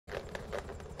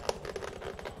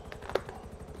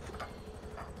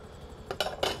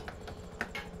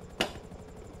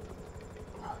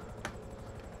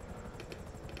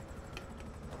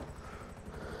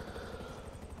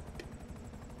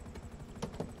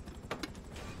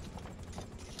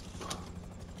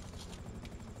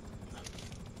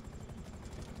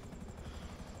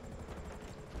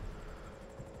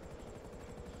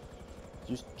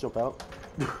you just jump out?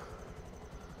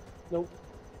 Nope.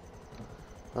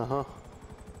 Uh-huh.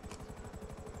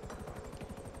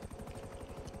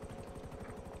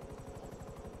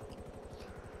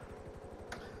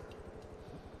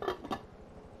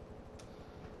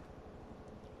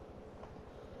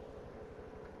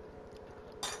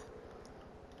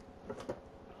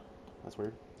 That's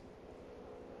weird.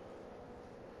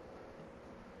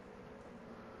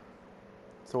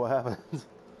 So what happened?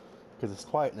 Because it's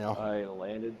quiet now. I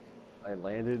landed,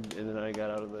 and then I got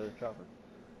out of the chopper.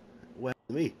 What happened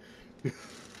to me?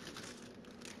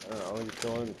 I don't know, I was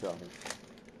still in the chopper.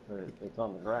 It's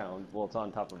on the ground. Well, it's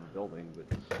on top of a building, but...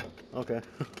 Okay.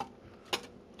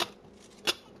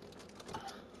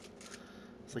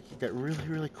 It's like you got really,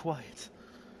 really quiet.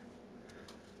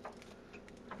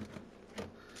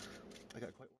 I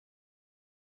got quite...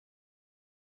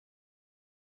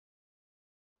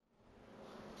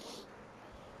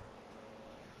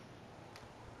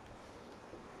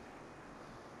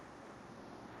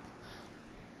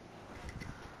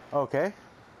 Okay.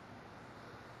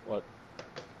 What?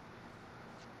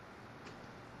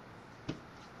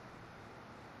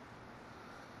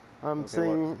 I'm Okay,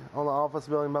 sitting on the office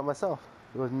building by myself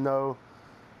with no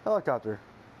helicopter.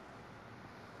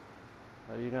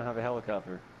 How do you not have a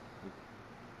helicopter?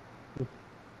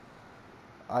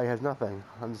 I have nothing.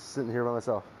 I'm just sitting here by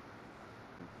myself.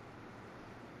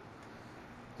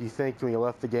 Do you think when you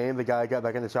left the game, the guy got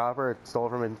back in the chopper, stole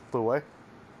it from him, and flew away?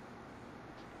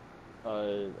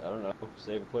 I don't know.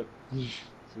 Save a clip. See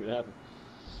what happens.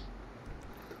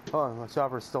 Hold on, my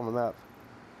chopper's still on the map.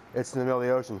 It's in the middle of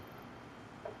the ocean.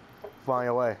 Flying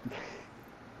away.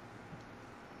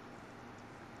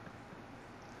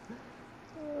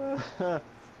 Oh,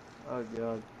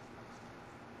 God.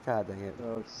 God dang it.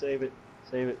 Oh, save it.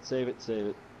 Save it, save it, save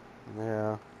it.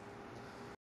 Yeah.